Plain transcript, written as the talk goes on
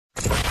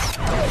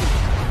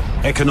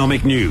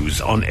Economic news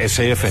on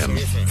SAfm.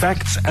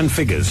 Facts and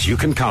figures you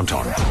can count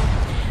on.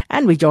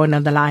 And we join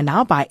on the line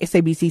now by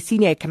SABC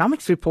Senior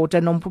economics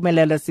reporter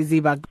Nompumelelo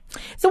Siziba.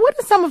 So what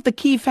are some of the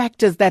key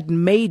factors that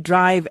may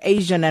drive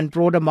Asian and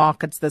broader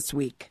markets this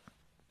week?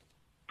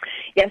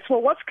 Yes,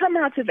 well, what's come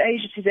out of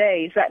Asia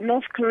today is that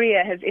North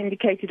Korea has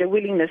indicated a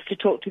willingness to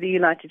talk to the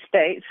United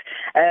States.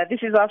 This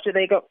is after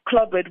they got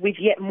clobbered with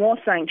yet more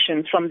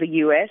sanctions from the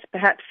U.S.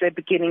 Perhaps they're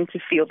beginning to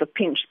feel the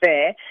pinch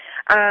there.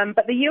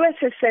 But the U.S.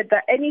 has said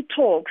that any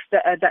talks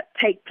that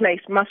take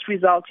place must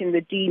result in the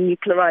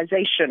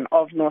denuclearization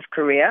of North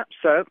Korea.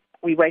 So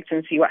we wait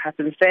and see what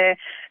happens there.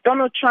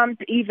 Donald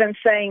Trump even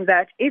saying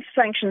that if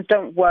sanctions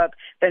don't work,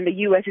 then the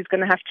U.S. is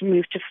going to have to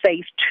move to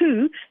phase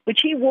 2, which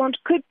he warned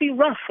could be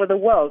rough for the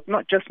world,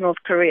 not just North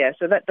Korea.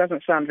 So that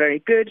doesn't sound very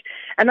good.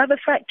 Another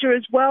factor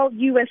as well,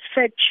 U.S.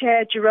 Fed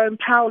Chair Jerome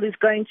Powell is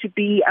going to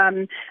be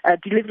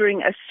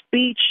delivering a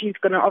speech. He's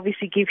going to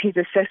obviously give his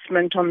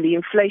assessment on the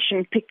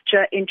inflation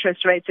picture,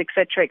 interest rates,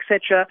 etc.,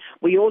 etc.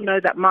 We all know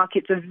that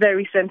markets are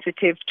very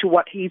sensitive to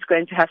what he's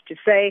going to have to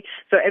say.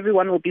 So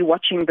everyone will be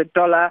watching the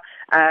dollar.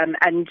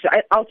 And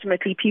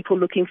ultimately people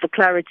looking for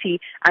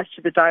clarity as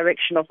to the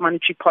direction of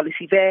monetary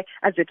policy there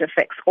as it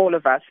affects all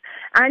of us.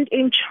 And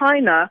in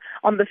China,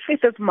 on the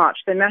 5th of March,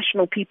 the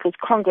National People's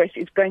Congress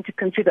is going to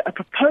consider a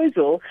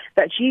proposal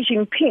that Zi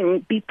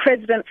Xingpin be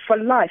president for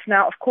life.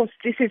 Now, of course,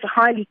 this is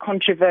highly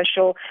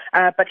controversial,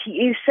 but he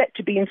is set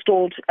to be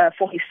installed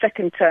for his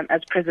second term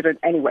as president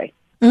anyway.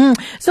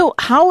 So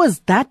how is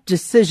that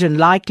decision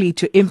likely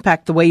to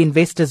impact the way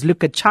investors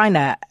look at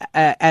China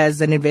as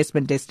an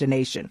investment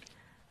destination?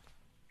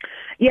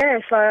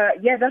 Yes,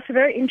 that's a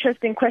very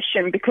interesting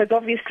question because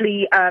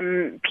obviously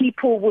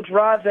people would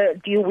rather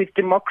deal with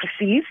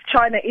democracies.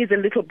 China is a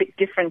little bit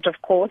different,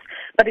 of course,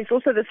 but it's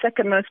also the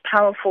second most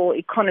powerful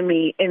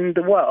economy in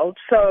the world.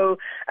 So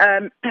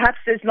perhaps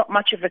there's not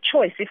much of a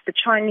choice. If the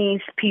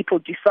Chinese people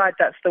decide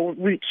that's the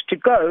route to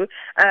go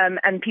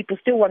and people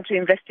still want to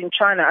invest in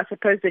China, I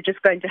suppose they're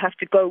just going to have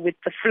to go with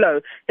the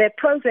flow. There are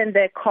pros and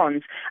there are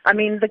cons. I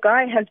mean, the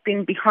guy has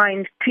been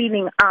behind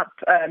cleaning up,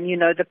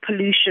 the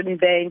pollution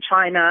there in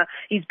China.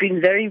 He's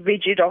been very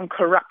rigid on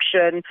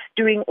corruption,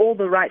 doing all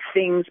the right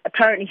things.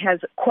 Apparently has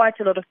quite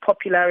a lot of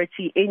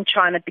popularity in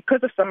China because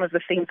of some of the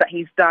things that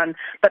he's done.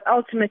 But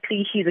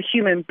ultimately, he's a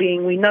human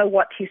being. We know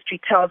what history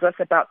tells us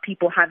about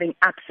people having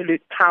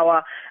absolute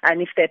power.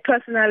 And if their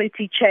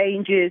personality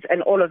changes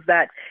and all of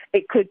that,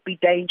 it could be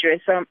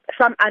dangerous.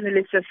 Some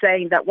analysts are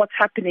saying that what's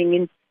happening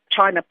in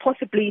China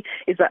possibly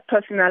is that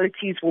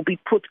personalities will be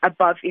put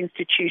above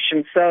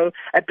institutions. So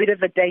a bit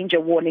of a danger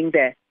warning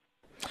there.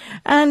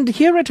 And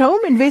here at home,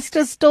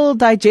 investors still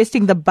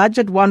digesting the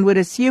budget, one would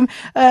assume.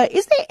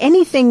 Is there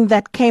anything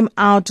that came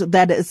out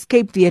that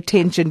escaped the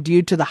attention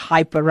due to the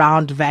hype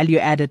around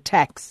value-added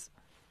tax?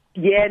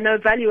 Yeah, no,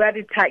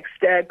 value-added tax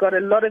got a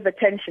lot of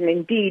attention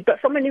indeed. But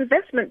from an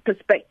investment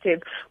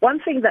perspective, one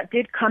thing that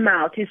did come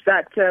out is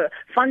that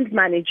fund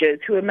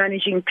managers who are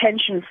managing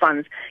pension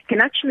funds can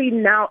actually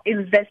now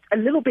invest a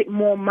little bit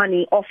more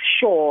money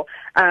offshore.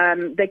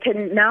 They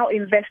can now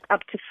invest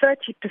up to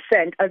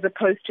 30% as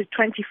opposed to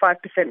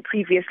 25%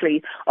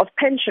 previously of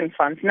pension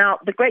funds. Now,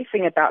 the great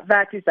thing about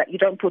that is that you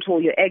don't put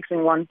all your eggs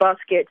in one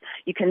basket.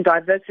 You can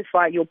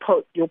diversify your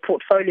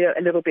portfolio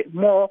a little bit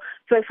more.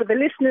 So for the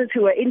listeners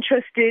who are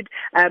interested,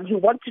 who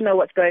want to know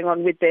what's going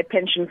on with their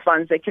pension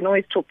funds, they can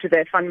always talk to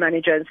their fund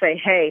manager and say,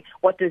 hey,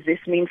 what does this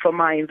mean for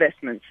my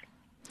investments?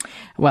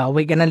 Well,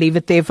 we're going to leave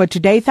it there for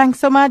today. Thanks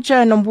so much,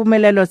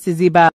 Nompumelelo Siziba.